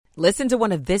Listen to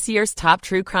one of this year's top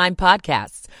true crime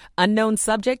podcasts. Unknown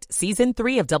Subject, Season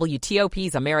 3 of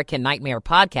WTOP's American Nightmare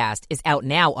podcast is out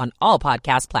now on all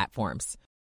podcast platforms.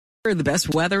 The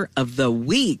best weather of the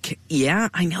week. Yeah,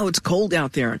 I know it's cold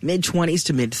out there, mid-20s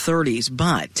to mid-30s,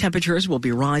 but temperatures will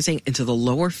be rising into the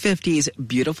lower 50s.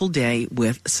 Beautiful day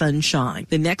with sunshine.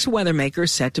 The next weather maker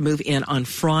is set to move in on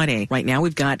Friday. Right now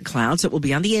we've got clouds that will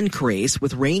be on the increase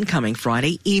with rain coming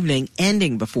Friday evening,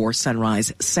 ending before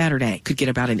sunrise Saturday. Could get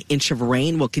about an inch of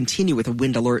rain. We'll continue with a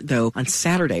wind alert, though, on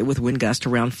Saturday with wind gusts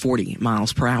around 40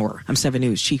 miles per hour. I'm 7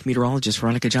 News Chief Meteorologist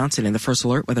Veronica Johnson in the First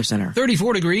Alert Weather Center.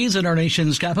 34 degrees in our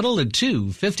nation's capital at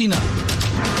 2:59.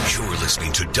 You're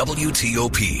listening to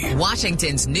WTOP,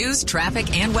 Washington's news,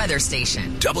 traffic, and weather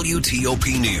station.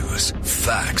 WTOP News.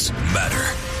 Facts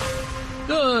matter.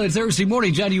 Good Thursday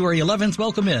morning, January 11th.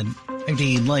 Welcome in. I'm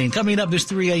Dean Lane. Coming up this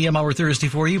 3 a.m. hour Thursday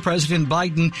for you, President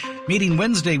Biden meeting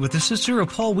Wednesday with the sister of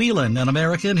Paul Whelan, an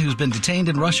American who's been detained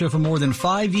in Russia for more than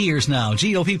 5 years now.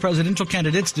 GOP presidential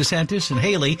candidates DeSantis and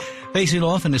Haley facing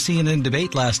off in a CNN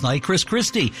debate last night. Chris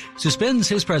Christie suspends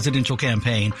his presidential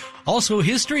campaign. Also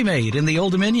history made in the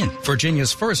Old Dominion.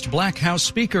 Virginia's first Black House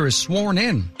Speaker is sworn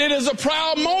in. It is a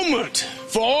proud moment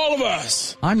for all of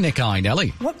us. I'm Nick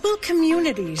Einelli. What will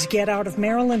communities get out of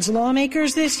Maryland's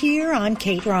lawmakers this year? I'm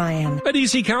Kate Ryan. A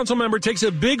D.C. council member takes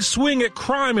a big swing at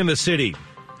crime in the city.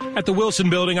 At the Wilson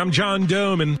Building, I'm John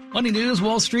Doman. Money News,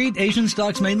 Wall Street, Asian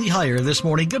stocks mainly higher this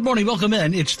morning. Good morning, welcome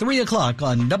in. It's 3 o'clock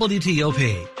on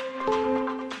WTOP.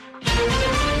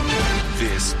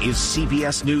 This is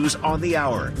CBS News on the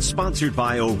Hour, sponsored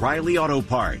by O'Reilly Auto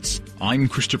Parts. I'm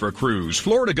Christopher Cruz.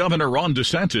 Florida Governor Ron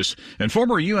DeSantis and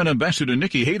former UN Ambassador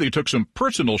Nikki Haley took some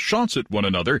personal shots at one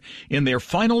another in their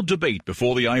final debate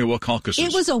before the Iowa caucuses.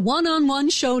 It was a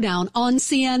one-on-one showdown on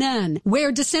CNN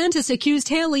where DeSantis accused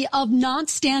Haley of not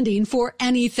standing for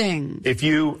anything. If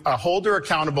you hold her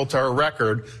accountable to her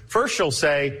record, first she'll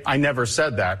say, I never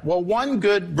said that. Well, one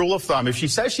good rule of thumb, if she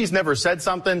says she's never said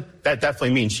something, that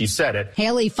definitely means she said it.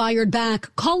 Haley fired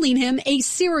back, calling him a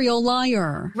serial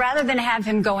liar. Rather than have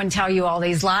him go and tell you all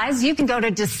these lies, you can go to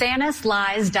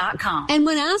DeSantisLies.com. And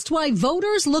when asked why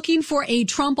voters looking for a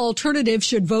Trump alternative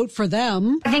should vote for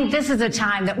them, I think this is a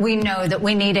time that we know that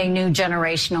we need a new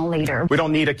generational leader. We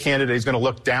don't need a candidate who's going to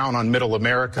look down on middle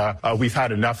America. We've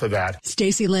had enough of that.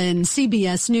 Stacey Lynn,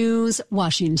 CBS News,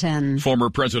 Washington. Former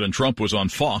President Trump was on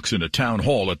Fox in a town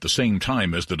hall at the same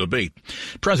time as the debate.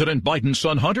 President Biden's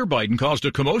son Hunter Biden caused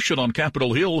a commotion on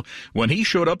Capitol Hill when he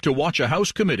showed up to watch a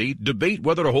House committee debate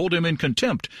whether to hold him in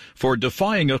contempt for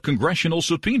defying a congressional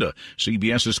subpoena.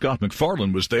 CBS's Scott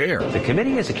McFarland was there. The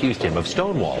committee has accused him of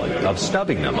stonewalling, of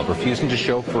snubbing them, of refusing to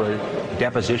show for a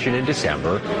deposition in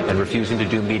December and refusing to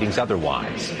do meetings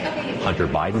otherwise. Hunter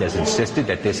Biden has insisted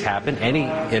that this happen. Any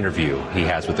interview he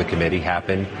has with the committee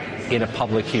happen in a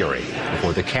public hearing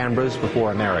before the cameras,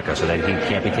 before America, so that he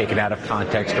can't be taken out of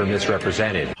context or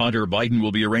misrepresented. Hunter Biden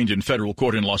will be arraigned in federal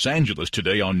court in Los Angeles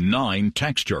today on 9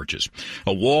 tax charges.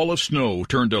 A wall of snow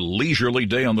turned a leisurely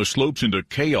day on the slopes into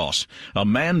chaos. A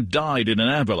man died in an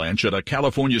avalanche at a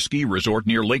California ski resort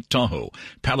near Lake Tahoe.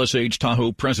 Palisades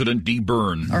Tahoe President Dee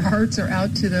Byrne. Our hearts are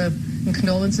out in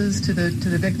condolences to the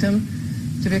victim,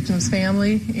 to victim's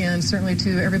family, and certainly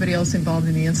to everybody else involved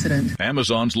in the incident.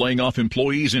 Amazon's laying off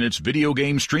employees in its video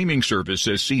game streaming service,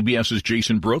 says CBS's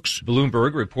Jason Brooks.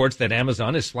 Bloomberg reports that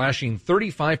Amazon is slashing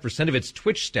 35% of its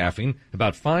Twitch staffing,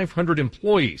 about 500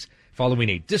 employees, following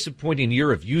a disappointing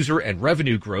year of user and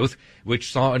revenue growth, which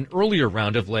saw an earlier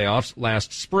round of layoffs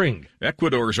last spring.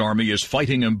 Ecuador's army is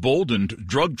fighting emboldened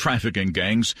drug trafficking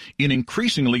gangs in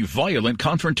increasingly violent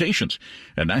confrontations.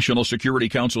 A National Security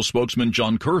Council spokesman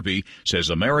John Kirby says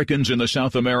Americans in the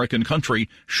South American country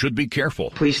should be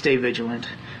careful. Please stay vigilant.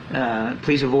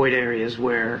 Please avoid areas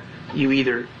where you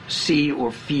either see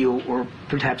or feel or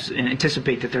perhaps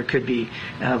anticipate that there could be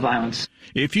violence.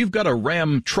 If you've got a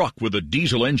Ram truck with a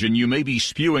diesel engine, you may be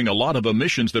spewing a lot of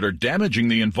emissions that are damaging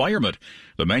the environment.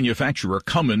 The manufacturer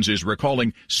Cummins is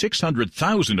recalling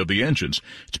 600,000 of the engines.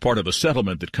 It's part of a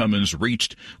settlement that Cummins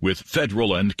reached with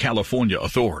federal and California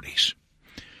authorities.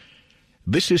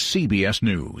 This is CBS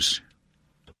News.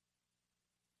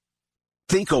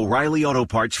 Think O'Reilly Auto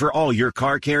Parts for all your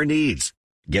car care needs.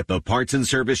 Get the parts and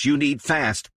service you need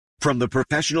fast from the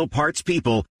professional parts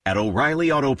people at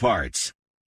O'Reilly Auto Parts.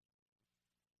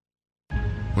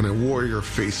 When a warrior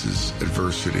faces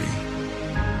adversity,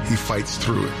 he fights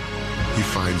through it. He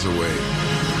finds a way.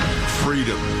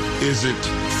 Freedom isn't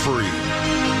free.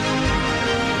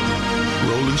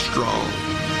 Rolling strong.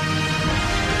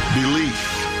 Belief.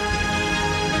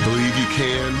 Believe you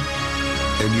can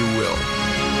and you will.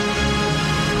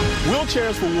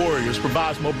 Wheelchairs for Warriors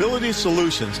provides mobility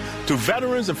solutions to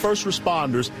veterans and first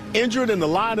responders injured in the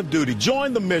line of duty.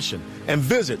 Join the mission and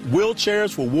visit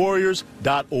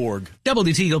wheelchairsforwarriors.org.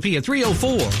 WTOP at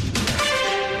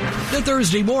 3:04. Good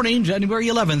Thursday morning, January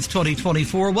 11th,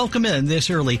 2024. Welcome in this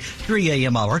early 3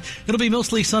 a.m. hour. It'll be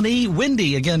mostly sunny,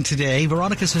 windy again today.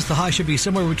 Veronica says the high should be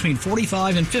somewhere between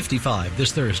 45 and 55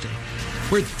 this Thursday.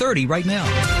 We're at 30 right now.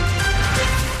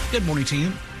 Good morning,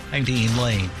 team. I'm Dean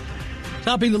Lane.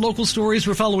 Topping the local stories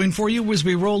we're following for you as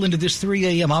we roll into this 3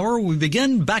 a.m. hour. We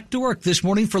begin back to work this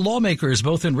morning for lawmakers,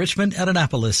 both in Richmond and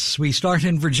Annapolis. We start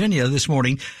in Virginia this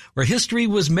morning, where history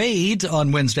was made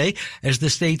on Wednesday as the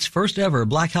state's first ever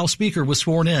Black House Speaker was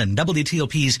sworn in.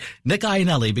 WTOP's Nick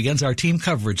Iannelli begins our team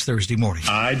coverage Thursday morning.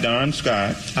 I, Don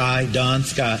Scott. I, Don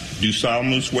Scott. Do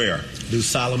solemnly swear. Do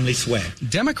solemnly swear.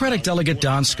 Democratic Delegate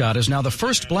Don Scott is now the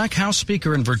first Black House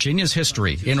Speaker in Virginia's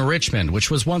history, in Richmond, which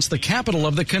was once the capital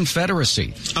of the Confederacy.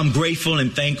 I'm grateful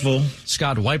and thankful.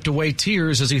 Scott wiped away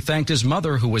tears as he thanked his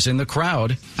mother, who was in the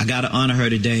crowd. I got to honor her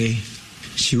today.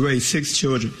 She raised 6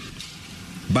 children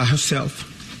by herself.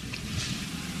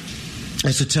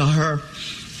 And to tell her,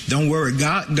 don't worry,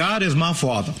 God is my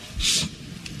father,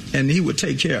 and he would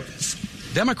take care of us.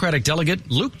 Democratic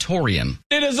Delegate Luke Torian.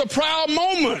 It is a proud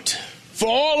moment for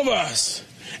all of us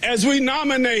as we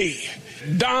nominate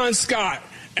Don Scott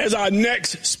as our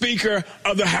next Speaker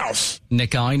of the House.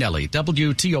 Nick Iannelli,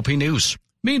 WTOP News.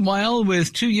 Meanwhile,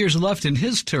 with 2 years left in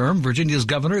his term, Virginia's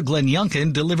Governor Glenn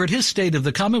Youngkin delivered his State of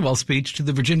the Commonwealth speech to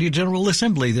the Virginia General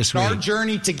Assembly this week. Our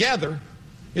journey together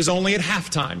is only at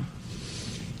halftime.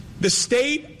 The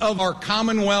state of our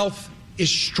Commonwealth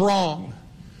is strong,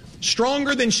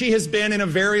 stronger than she has been in a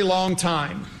very long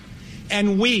time.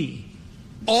 And we,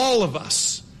 all of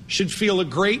us, should feel a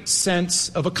great sense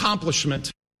of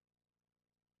accomplishment.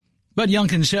 But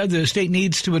Youngkin said the state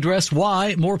needs to address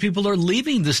why more people are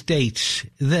leaving the state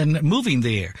than moving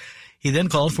there. He then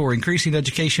called for increasing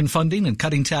education funding and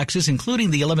cutting taxes,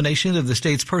 including the elimination of the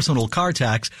state's personal car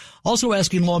tax, also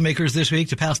asking lawmakers this week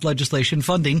to pass legislation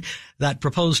funding that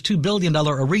proposed $2 billion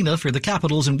arena for the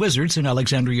Capitals and Wizards in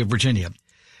Alexandria, Virginia.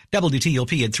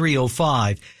 WTOP at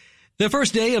 3:05. The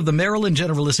first day of the Maryland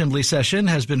General Assembly session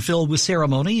has been filled with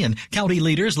ceremony and county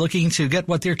leaders looking to get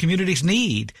what their communities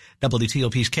need.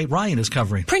 WTOP's Kate Ryan is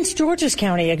covering. Prince George's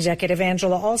County Executive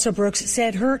Angela Alsobrooks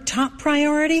said her top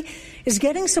priority is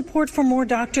getting support for more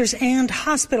doctors and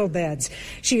hospital beds.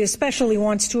 She especially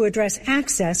wants to address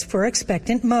access for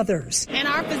expectant mothers. And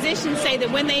our physicians say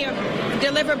that when they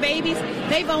deliver babies,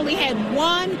 they've only had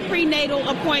one prenatal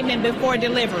appointment before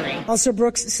delivery.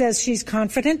 Alsobrooks says she's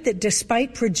confident that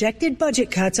despite projected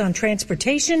budget cuts on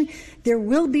transportation, there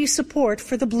will be support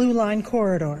for the Blue Line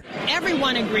corridor.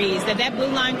 Everyone agrees that that Blue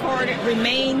Line corridor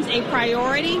remains a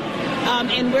priority,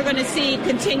 and we're going to see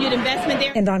continued investment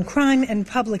there. And on crime and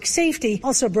public safety,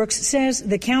 Alsobrooks says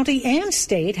the county and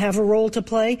state have a role to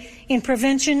play in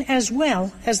prevention as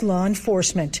well as law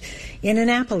enforcement. In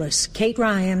Annapolis, Kate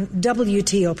Ryan,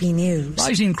 WTOP News.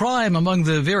 Rising crime among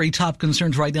the very top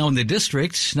concerns right now in the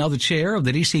district. Now the chair of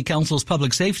the D.C. Council's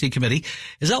Public Safety Committee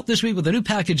is out this week with a new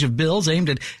package of bills aimed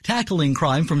at tackling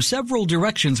crime from several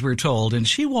directions, we're told, and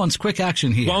she wants quick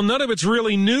action here. While none of it's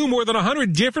really new, more than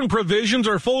 100 different provisions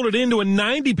are folded into a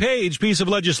 90-page piece of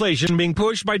legislation being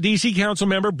pushed by D.C. Council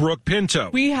member Brooke Pinto.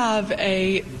 We have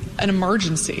an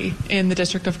emergency in the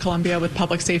District of Columbia with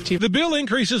public safety. The bill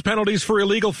increases penalties for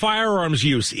illegal firearms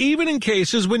use, even in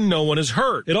cases when no one is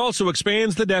hurt. It also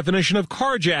expands the definition of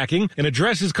carjacking and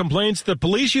addresses complaints the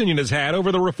police union has had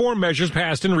over the reform measures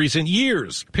passed in recent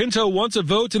years. Pinto wants a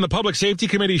vote in the Public Safety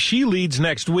Committee she leads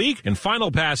next week and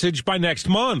final passage by next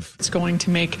month. It's going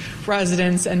to make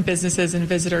residents and businesses and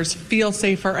visitors feel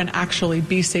safer and actually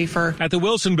be safer. At the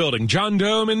Wilson Building, John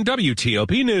Dome and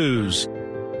WTOP News.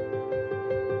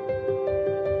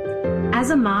 As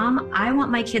a mom, I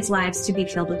want my kids' lives to be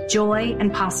filled with joy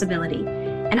and possibility.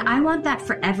 And I want that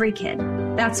for every kid.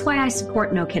 That's why I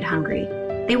support No Kid Hungry.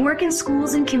 They work in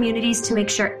schools and communities to make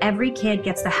sure every kid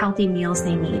gets the healthy meals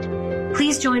they need.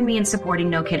 Please join me in supporting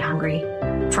No Kid Hungry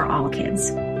for all kids.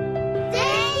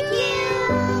 Thank you!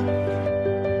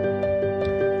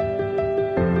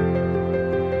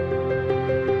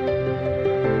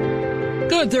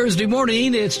 Good Thursday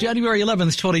morning. It's January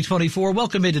 11th, 2024.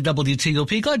 Welcome into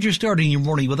WTOP. Glad you're starting your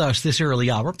morning with us this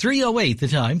early hour. 3:08 the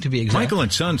time, to be exact. Michael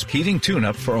 & Son's heating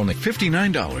tune-up for only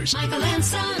 $59. Michael &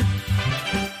 Son.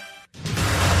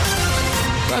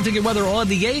 Traffic and weather on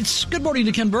the 8s. Good morning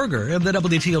to Ken Berger of the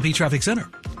WTOP Traffic Center.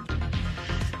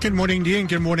 Good morning, Dean.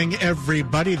 Good morning,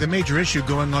 everybody. The major issue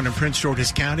going on in Prince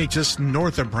George's County, just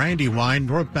north of Brandywine,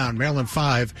 northbound Maryland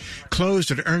 5, closed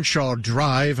at Earnshaw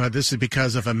Drive. This is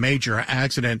because of a major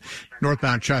accident.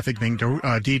 Northbound traffic being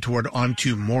detoured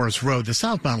onto Morris Road. The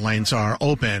southbound lanes are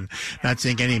open. Not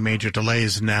seeing any major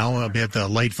delays now. We have the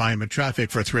late volume of traffic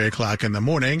for 3 o'clock in the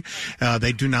morning.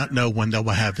 They do not know when they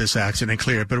will have this accident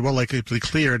cleared, but it will likely be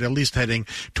cleared, at least heading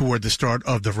toward the start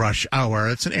of the rush hour.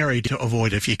 It's an area to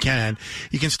avoid if you can.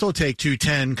 You can still take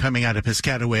 210 coming out of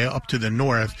Piscataway up to the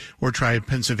north, or try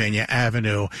Pennsylvania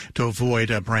Avenue to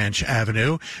avoid Branch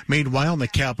Avenue. Meanwhile, in the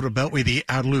Capital Beltway, the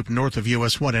outer loop north of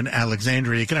US 1 in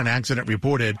Alexandria, you get an accident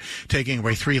reported taking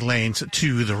away 3 lanes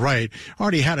to the right.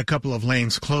 Already had a couple of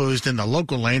lanes closed in the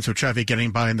local lanes with traffic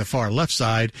getting by in the far left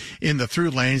side. In the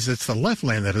through lanes, it's the left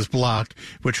lane that is blocked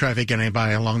with traffic getting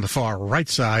by along the far right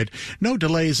side. No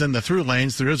delays in the through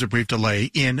lanes. There is a brief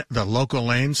delay in the local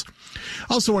lanes.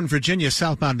 Also in Virginia,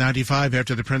 southbound 95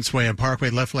 after the Prince William Parkway,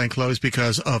 left lane closed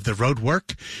because of the road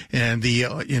work. And the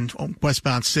in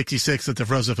westbound 66 at the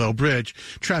Roosevelt Bridge,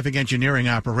 traffic engineering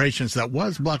operations that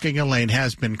was blocking a lane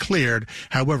has been cleared.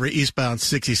 However, eastbound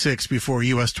 66 before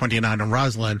US 29 in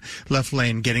Roslyn, left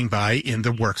lane getting by in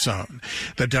the work zone.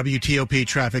 The WTOP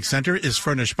Traffic Center is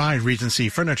furnished by Regency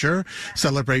Furniture.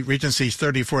 Celebrate Regency's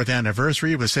 34th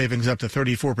anniversary with savings up to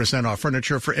 34% off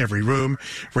furniture for every room.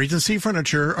 Regency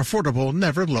Furniture, affordable,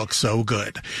 never looks so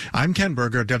good. I'm Ken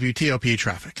Berger, WTOP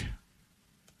Traffic.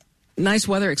 Nice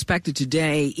weather expected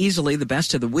today, easily the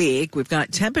best of the week. We've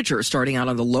got temperatures starting out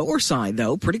on the lower side,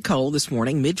 though. Pretty cold this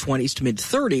morning, mid-20s to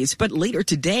mid-30s. But later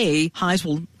today, highs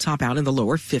will top out in the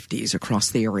lower 50s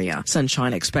across the area.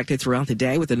 Sunshine expected throughout the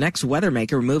day, with the next weather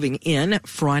maker moving in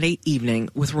Friday evening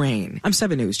with rain. I'm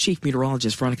 7 News Chief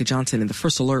Meteorologist Veronica Johnson in the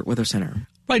First Alert Weather Center.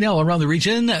 Right now around the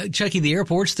region, checking the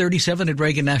airports, 37 at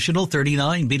Reagan National,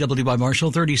 39 BWI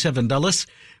Marshall, 37 Dulles.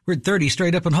 We're at 30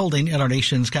 straight up and holding at our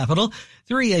nation's capital.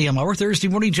 3 a.m. hour, Thursday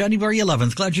morning, January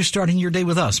 11th. Glad you're starting your day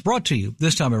with us. Brought to you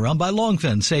this time around by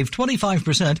Longfence. Save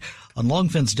 25% on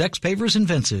Longfence decks, pavers, and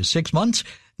fences. 6 months,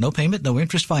 no payment, no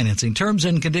interest financing. Terms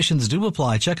and conditions do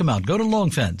apply. Check them out. Go to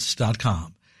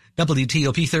longfence.com.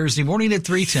 WTOP Thursday morning at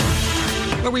 3:10.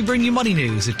 Where we bring you money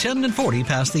news at 10 and 40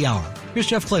 past the hour. Here's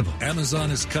Jeff Clable.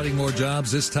 Amazon is cutting more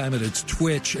jobs, this time at its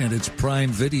Twitch and its Prime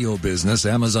Video business.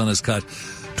 Amazon has cut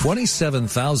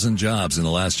 27,000 jobs in the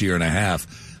last year and a half.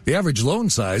 The average loan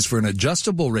size for an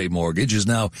adjustable rate mortgage is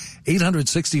now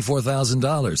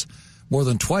 $864,000, more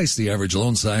than twice the average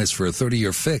loan size for a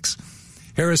 30-year fix.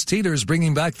 Harris Teeter is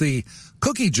bringing back the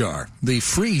cookie jar. The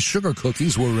free sugar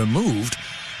cookies were removed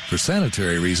for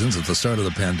sanitary reasons at the start of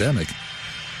the pandemic.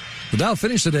 The Dow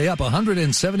finished the day up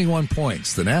 171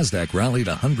 points. The Nasdaq rallied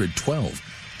 112.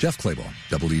 Jeff Clable,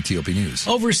 WTOP News.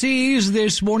 Overseas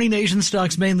this morning, Asian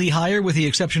stocks mainly higher with the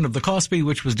exception of the Kospi,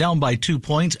 which was down by 2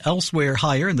 points. Elsewhere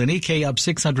higher, the Nikkei up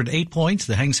 608 points.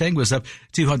 The Hang Seng was up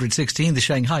 216. The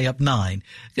Shanghai up 9.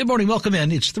 Good morning. Welcome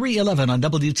in. It's 3:11 on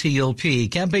WTOP.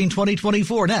 Campaign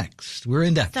 2024 next. We're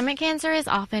in depth. Stomach cancer is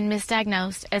often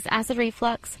misdiagnosed as acid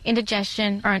reflux,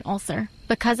 indigestion, or an ulcer.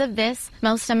 Because of this,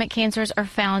 most stomach cancers are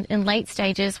found in late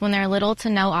stages when there are little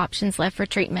to no options left for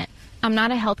treatment. I'm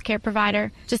not a healthcare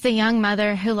provider, just a young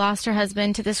mother who lost her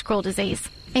husband to this cruel disease.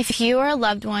 If you or a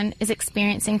loved one is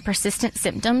experiencing persistent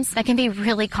symptoms that can be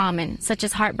really common, such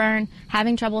as heartburn,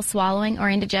 having trouble swallowing, or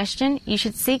indigestion, you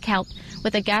should seek help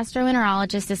with a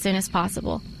gastroenterologist as soon as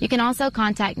possible. You can also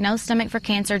contact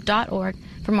nostomachforcancer.org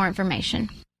for more information.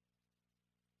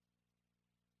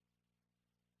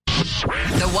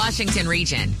 The Washington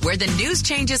region, where the news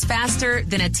changes faster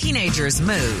than a teenager's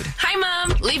mood. Hi,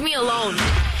 Mom. Leave me alone.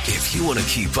 If you want to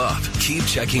keep up, keep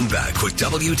checking back with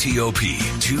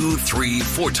WTOP 2, 3,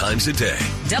 4 times a day.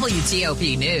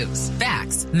 WTOP News.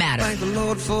 Facts matter. Thank the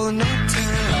Lord for the night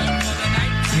time.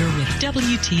 You're with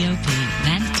WTOP,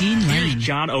 19 Lane.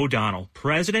 John O'Donnell,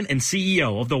 President and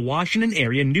CEO of the Washington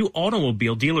Area New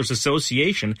Automobile Dealers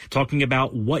Association, talking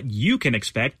about what you can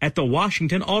expect at the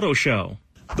Washington Auto Show.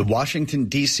 The Washington,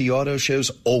 D.C. Auto Show's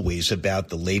always about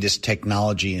the latest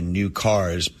technology in new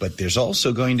cars, but there's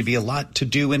also going to be a lot to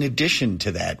do in addition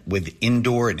to that with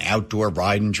indoor and outdoor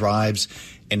ride and drives,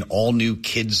 an all-new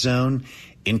kids zone,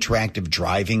 interactive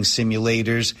driving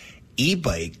simulators,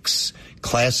 e-bikes,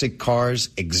 classic cars,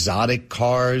 exotic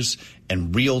cars,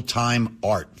 and real-time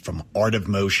art from Art of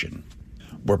Motion.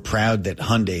 We're proud that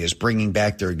Hyundai is bringing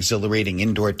back their exhilarating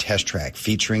indoor test track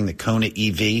featuring the Kona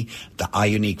EV, the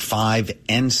Ioniq 5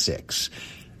 and 6.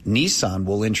 Nissan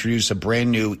will introduce a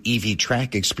brand new EV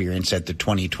track experience at the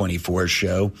 2024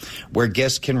 show where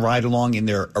guests can ride along in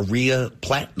their Aria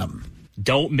Platinum.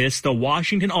 Don't miss the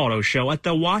Washington Auto Show at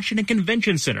the Washington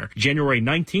Convention Center, January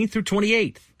 19th through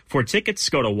 28th. For tickets,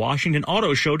 go to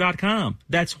WashingtonAutoShow.com.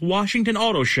 That's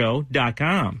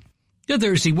WashingtonAutoShow.com. Good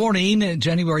Thursday morning,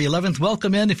 January 11th.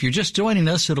 Welcome in. If you're just joining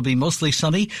us, it'll be mostly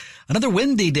sunny. Another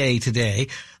windy day today.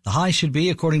 The high should be,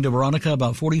 according to Veronica,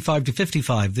 about 45 to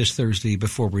 55 this Thursday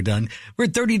before we're done. We're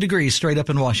at 30 degrees straight up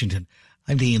in Washington.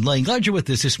 I'm Dean Lane. Glad you're with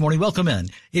us this morning. Welcome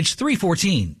in. It's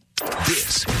 3:14.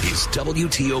 This is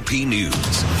WTOP News.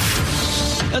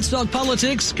 Let's talk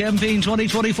politics. Campaign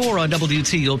 2024 on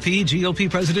WTOP. GOP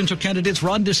presidential candidates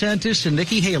Ron DeSantis and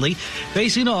Nikki Haley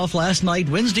facing off last night,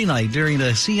 Wednesday night, during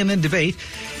a CNN debate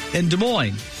in Des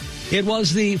Moines. It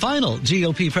was the final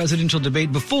GOP presidential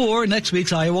debate before next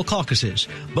week's Iowa caucuses.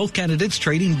 Both candidates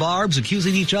trading barbs,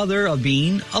 accusing each other of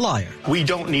being a liar. We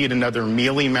don't need another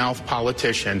mealy-mouthed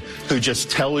politician who just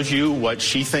tells you what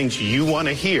she thinks you want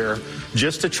to hear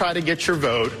just to try to get your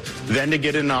vote, then to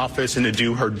get in office and to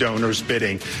do her donors'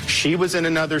 bidding. She was in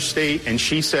another state, and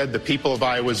she said the people of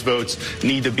Iowa's votes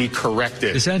need to be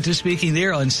corrected. DeSantis speaking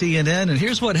there on CNN, and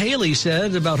here's what Haley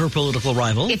said about her political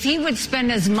rival. If he would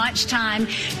spend as much time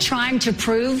trying to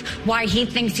prove why he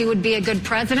thinks he would be a good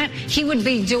president, he would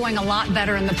be doing a lot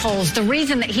better in the polls. The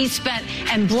reason that he spent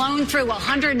and blown through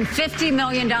 $150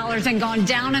 million and gone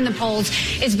down in the polls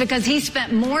is because he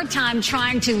spent more time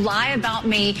trying to lie about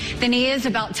me than he is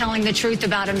about telling the truth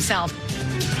about himself.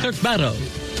 Kirk Batto,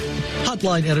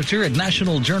 Hotline editor at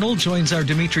National Journal, joins our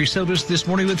Dimitri Sotis this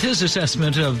morning with his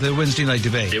assessment of the Wednesday night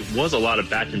debate. It was a lot of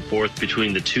back and forth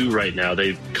between the two right now.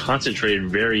 They've concentrated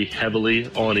very heavily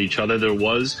on each other. There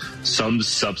was some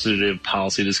substantive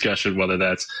policy discussion, whether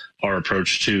that's our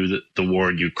approach to the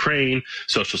war in Ukraine,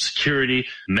 Social Security,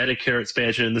 Medicare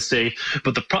expansion in the state.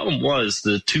 But the problem was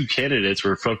the two candidates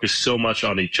were focused so much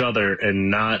on each other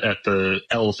and not at the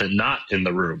elephant not in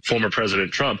the room. Former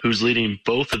President Trump, who's leading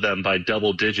both of them by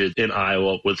double digits in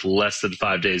Iowa with less than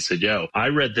 5 days to go. I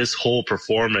read this whole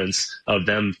performance of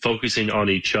them focusing on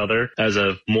each other as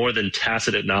a more than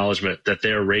tacit acknowledgement that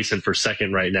they're racing for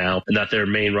second right now and that their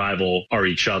main rival are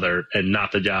each other and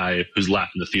not the guy who's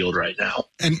lapping the field right now.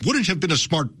 And would it have been a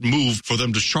smart move for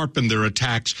them to sharpen their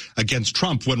attacks against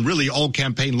Trump when really all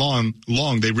campaign long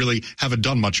they really haven't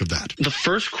done much of that? The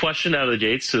first question out of the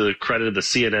gates, to the credit of the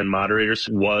CNN moderators,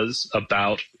 was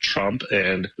about Trump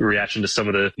and reaction to some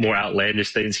of the more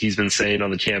outlandish things he's been saying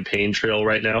on the campaign trail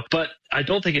right now. But I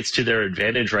don't think it's to their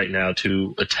advantage right now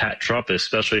to attack Trump,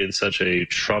 especially in such a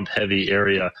Trump-heavy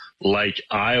area like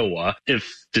Iowa.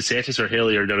 If DeSantis or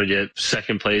Haley are going to get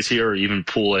second place here or even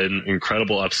pull an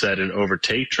incredible upset and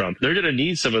overtake Trump, they're going to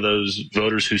need some of those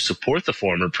voters who support the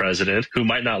former president, who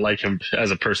might not like him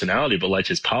as a personality, but like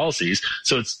his policies.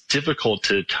 So it's difficult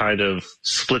to kind of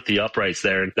split the uprights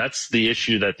there. And that's the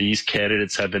issue that these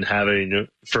candidates have been having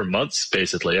for months,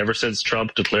 basically, ever since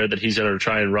Trump declared that he's going to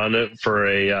try and run it for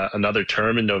another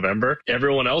term in November.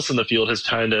 Everyone else in the field has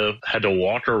kind of had to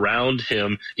walk around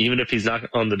him, even if he's not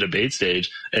on the debate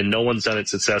stage, and no one's done it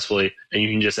successfully. And you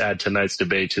can just add tonight's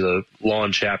debate to the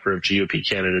long chapter of GOP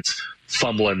candidates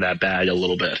fumbling that bag a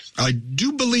little bit. I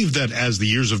do believe that as the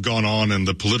years have gone on and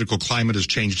the political climate has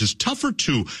changed, it's tougher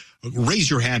to raise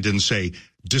your hand and say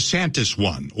DeSantis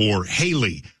won or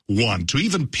Haley won, to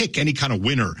even pick any kind of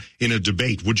winner in a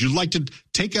debate. Would you like to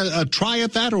take a try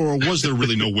at that, or was there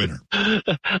really no winner?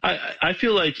 I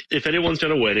feel like if anyone's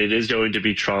going to win, it is going to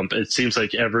be Trump. It seems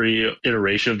like every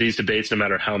iteration of these debates, no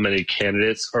matter how many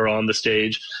candidates are on the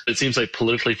stage, it seems like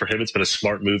politically for him, it's been a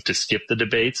smart move to skip the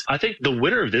debates. I think the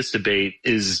winner of this debate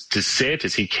is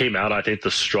DeSantis. He came out, I think,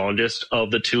 the strongest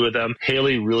of the two of them.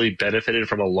 Haley really benefited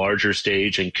from a larger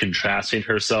stage and contrasting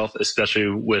herself,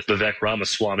 especially with Vivek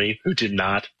Ramaswamy, who did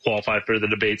not qualify for the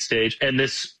debate stage. And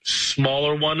this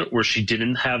smaller one where she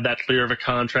didn't have that clear of a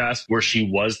contrast, where she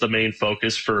was the main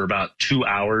focus for about 2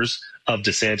 hours of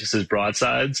DeSantis's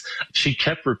broadsides, she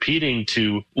kept repeating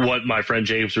to what my friend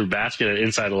James Rubaskin at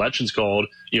Inside Elections called,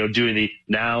 doing the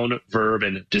noun, verb,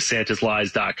 and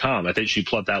DeSantisLies.com. I think she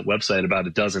plugged that website about a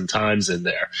dozen times in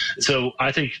there. So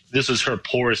I think this was her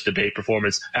poorest debate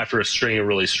performance after a string of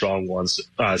really strong ones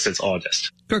since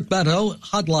August. Kirk Batto,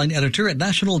 Hotline editor at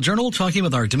National Journal, talking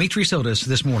with our Dimitri Sotis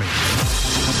this morning.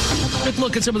 Quick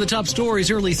look at some of the top stories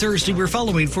early Thursday we're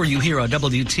following for you here on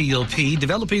WTOP.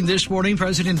 Developing this morning,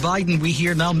 President Biden, we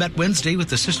hear, now met Wednesday with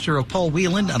the sister of Paul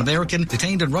Whelan, an American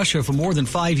detained in Russia for more than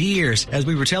 5 years. As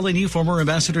we were telling you, former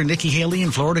Ambassador Nikki Haley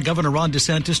and Florida Governor Ron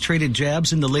DeSantis traded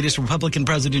jabs in the latest Republican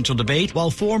presidential debate, while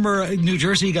former New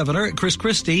Jersey Governor Chris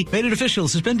Christie made it official,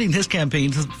 suspending his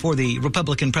campaign for the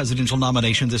Republican presidential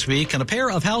nomination this week. And a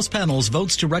pair of House panels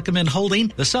votes to recommend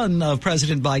holding the son of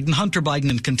President Biden, Hunter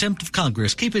Biden, in contempt of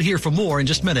Congress. Keep it here for more in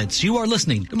just minutes. You are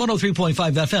listening to 103.5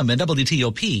 FM and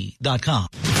WTOP.com.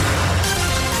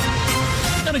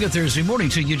 And a good Thursday morning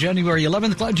to you, January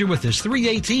 11th. Glad you're with us.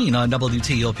 3:18 on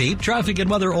WTOP. Traffic and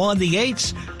weather on the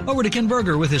 8s. Over to Ken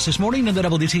Berger with us this morning in the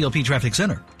WTOP Traffic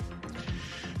Center.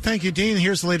 Thank you, Dean.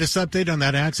 Here's the latest update on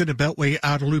that accident, Beltway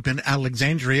Outer Loop in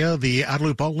Alexandria. The Outer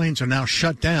Loop, all lanes are now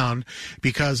shut down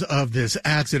because of this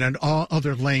accident. All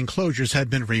other lane closures have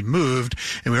been removed,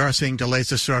 and we are seeing delays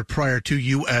to start prior to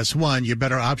US 1. Your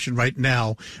better option right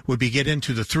now would be get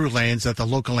into the through lanes at the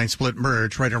local lane split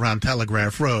merge right around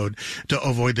Telegraph Road to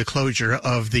avoid the closure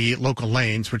of the local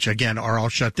lanes, which again are all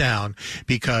shut down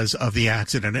because of the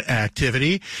accident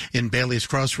activity. In Bailey's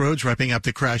Crossroads, wrapping up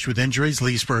the crash with injuries,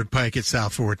 Leesburg Pike at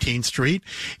South 14th Street.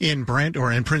 In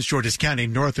Prince George's County,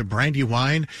 north of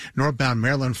Brandywine, northbound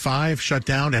Maryland 5 shut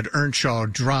down at Earnshaw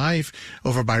Drive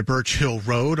over by Birch Hill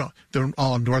Road.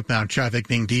 All northbound traffic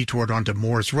being detoured onto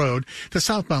Moores Road. The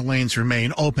southbound lanes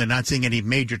remain open, not seeing any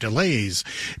major delays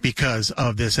because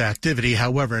of this activity.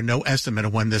 However, no estimate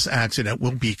of when this accident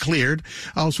will be cleared.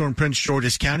 Also in Prince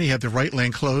George's County, have the right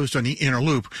lane closed on the inner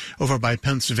loop over by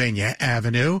Pennsylvania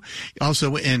Avenue.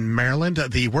 Also in Maryland,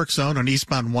 the work zone on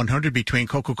eastbound 100 between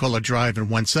Coca-Cola Drive and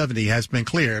 170 has been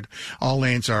cleared. All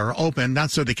lanes are open.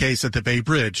 Not so the case at the Bay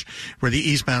Bridge, where the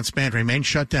eastbound span remains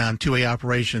shut down. Two-way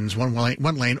operations, one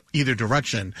lane either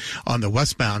direction on the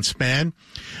westbound span.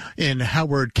 In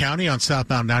Howard County on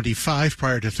southbound 95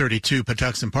 prior to 32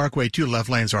 Patuxent Parkway, two left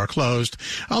lanes are closed.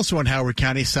 Also in Howard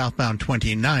County, southbound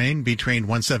 29 between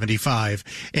 175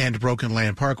 and Broken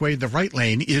Land Parkway, the right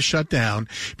lane is shut down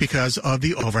because of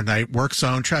the overnight work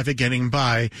zone. Traffic getting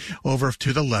by over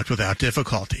to the left without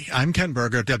difficulty. I'm Ken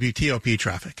Berger, WTOP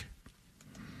Traffic.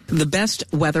 The best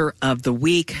weather of the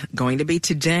week going to be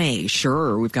today.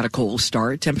 Sure, we've got a cold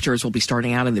start. Temperatures will be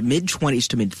starting out in the mid-20s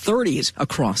to mid-30s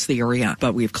across the area,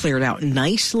 but we've cleared out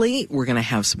nicely. We're going to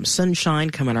have some sunshine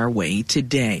coming our way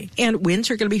today. And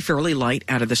winds are going to be fairly light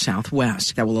out of the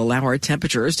southwest. That will allow our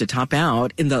temperatures to top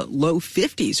out in the low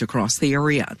 50s across the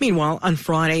area. Meanwhile, on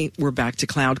Friday, we're back to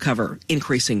cloud cover,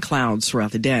 increasing clouds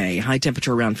throughout the day. High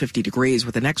temperature around 50 degrees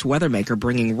with the next weather maker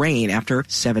bringing rain after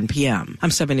 7 p.m.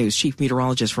 I'm 7 News Chief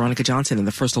Meteorologist Veronica Johnson in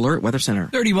the First Alert Weather Center.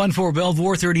 31 for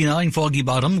Belvoir, 39 Foggy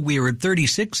Bottom. We're at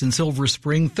 36 in Silver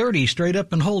Spring, 30 straight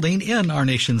up and holding in our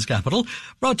nation's capital.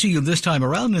 Brought to you this time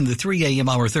around in the 3 a.m.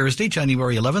 hour Thursday,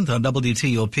 January 11th on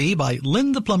WTOP by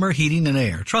Lynn the Plumber Heating and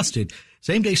Air. Trusted.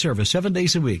 Same-day service, 7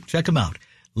 days a week. Check them out.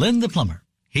 Lynn the Plumber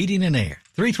Heating and Air.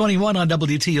 321 on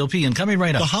WTOP and coming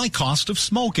right up. The high cost of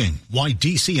smoking. Why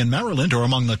D.C. and Maryland are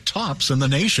among the tops in the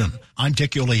nation. I'm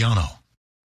Dick Iuliano.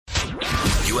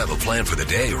 You have a plan for the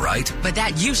day, right? But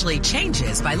that usually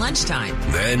changes by lunchtime.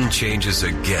 Then changes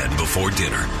again before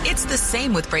dinner. It's the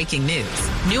same with breaking news.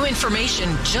 New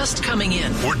information just coming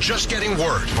in. We're just getting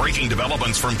word. Breaking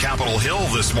developments from Capitol Hill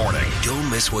this morning. Don't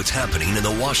miss what's happening in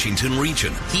the Washington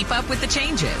region. Keep up with the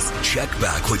changes. Check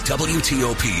back with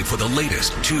WTOP for the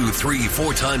latest 2, 3,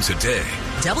 4 times a day.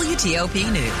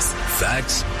 WTOP News.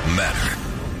 Facts matter.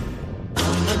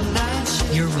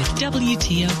 You're with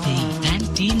WTOP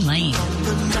and Dean Lane.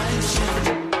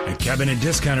 At Cabinet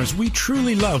Discounters, we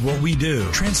truly love what we do.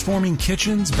 Transforming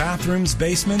kitchens, bathrooms,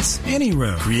 basements, any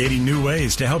room. Creating new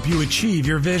ways to help you achieve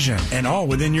your vision. And all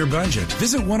within your budget.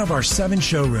 Visit one of our 7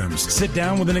 showrooms. Sit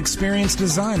down with an experienced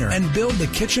designer and build the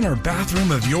kitchen or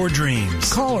bathroom of your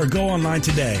dreams. Call or go online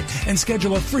today and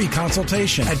schedule a free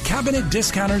consultation at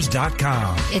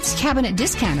CabinetDiscounters.com. It's Cabinet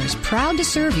Discounters, proud to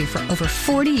serve you for over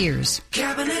 40 years.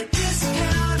 Cabinet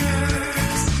Discounters.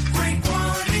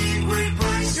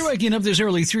 Waking up this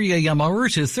early 3 a.m. hour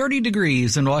to 30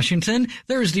 degrees in Washington.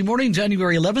 Thursday morning,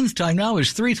 January 11th. Time now is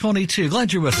 3:22.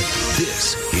 Glad you're with us.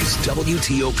 This is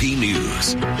WTOP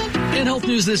News. In health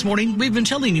news this morning, we've been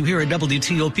telling you here at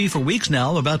WTOP for weeks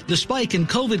now about the spike in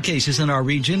COVID cases in our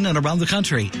region and around the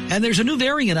country. And there's a new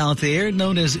variant out there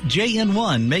known as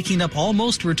JN1, making up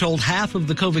almost, we're told, half of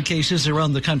the COVID cases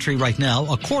around the country right now,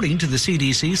 according to the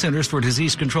CDC, Centers for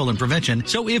Disease Control and Prevention.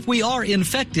 So if we are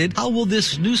infected, how will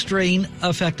this new strain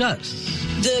affect us?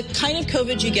 The kind of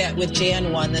COVID you get with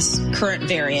JN1, this current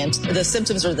variant, the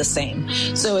symptoms are the same.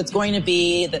 So it's going to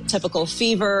be the typical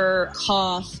fever,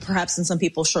 cough, perhaps in some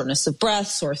people shortness of breath,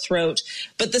 sore throat,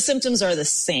 but the symptoms are the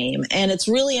same. And it's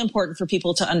really important for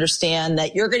people to understand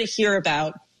that you're going to hear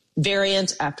about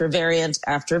variant after variant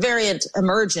after variant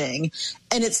emerging.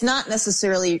 And it's not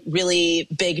necessarily really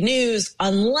big news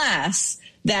unless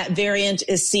that variant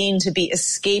is seen to be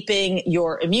escaping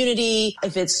your immunity,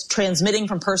 if it's transmitting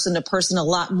from person to person a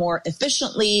lot more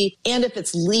efficiently, and if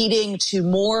it's leading to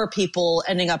more people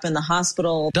ending up in the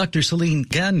hospital. Dr. Celine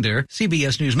Gander,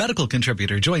 CBS News medical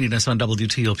contributor, joining us on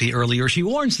WTOP earlier. She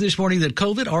warns this morning that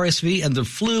COVID, RSV, and the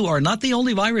flu are not the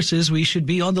only viruses we should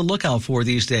be on the lookout for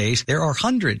these days. There are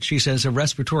hundreds, she says, of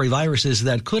respiratory viruses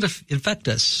that could infect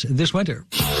us this winter.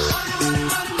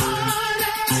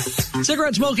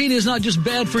 Cigarette smoking is not just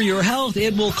bad for your health,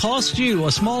 it will cost you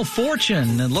a small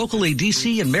fortune. And locally,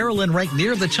 D.C. and Maryland rank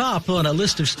near the top on a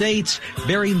list of states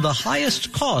bearing the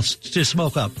highest cost to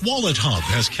smoke up. Wallet Hub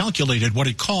has calculated what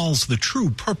it calls the true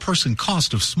per-person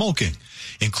cost of smoking,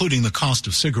 including the cost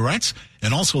of cigarettes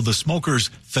and also the smoker's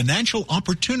financial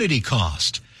opportunity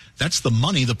cost. That's the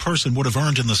money the person would have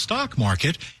earned in the stock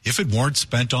market if it weren't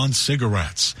spent on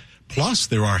cigarettes. Plus,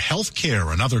 there are health care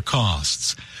and other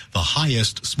costs. The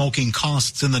highest smoking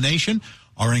costs in the nation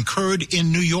are incurred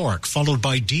in New York, followed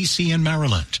by D.C. and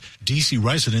Maryland. D.C.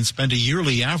 residents spend a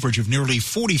yearly average of nearly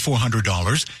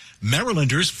 $4,400.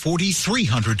 Marylanders,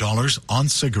 $4,300 on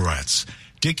cigarettes.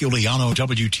 Dick Iuliano,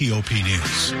 WTOP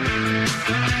News.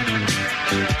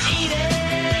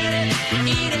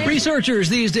 Researchers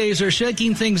these days are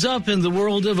shaking things up in the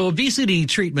world of obesity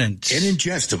treatment. An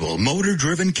ingestible,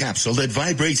 motor-driven capsule that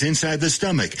vibrates inside the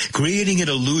stomach, creating an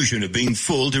illusion of being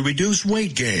full to reduce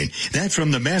weight gain. That's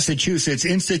from the Massachusetts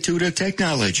Institute of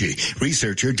Technology.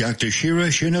 Researcher Dr. Shira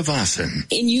Srinivasan.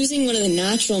 In using one of the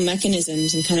natural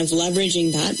mechanisms and kind of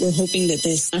leveraging that, we're hoping that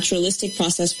this naturalistic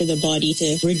process for the body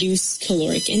to reduce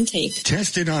caloric intake.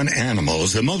 Tested on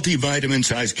animals, the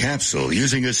multivitamin-sized capsule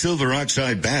using a silver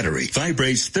oxide battery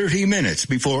vibrates 30 minutes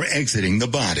before exiting the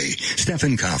body.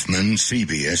 Stephen Kaufman,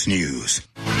 CBS News.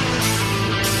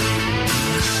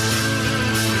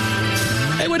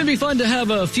 Hey, wouldn't it be fun to have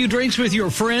a few drinks with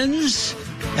your friends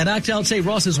and act out, say,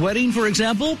 Ross's wedding, for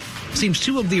example? Seems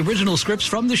two of the original scripts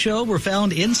from the show were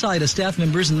found inside a staff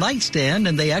member's nightstand,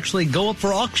 and they actually go up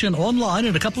for auction online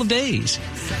in a couple of days.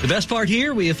 The best part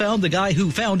here, we have found the guy who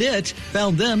found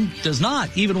them, does not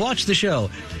even watch the show.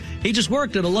 He just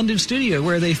worked at a London studio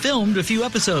where they filmed a few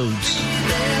episodes.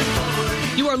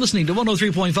 You are listening to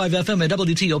 103.5 FM at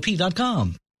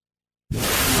WTOP.com.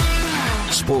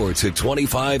 Sports at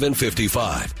 25 and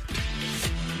 55.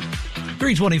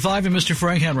 3:25 and Mr.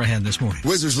 Frank Hanrahan this morning.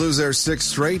 Wizards lose their sixth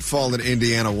straight, fall in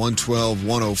Indiana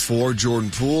 112-104. Jordan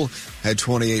Poole had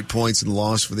 28 points in the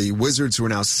loss for the Wizards, who are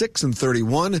now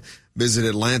 6-31. Visit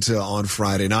Atlanta on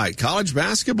Friday night. College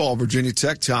basketball, Virginia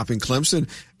Tech topping Clemson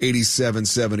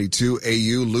 87-72.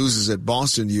 AU loses at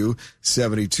Boston U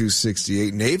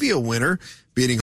 72-68. Navy a winner, beating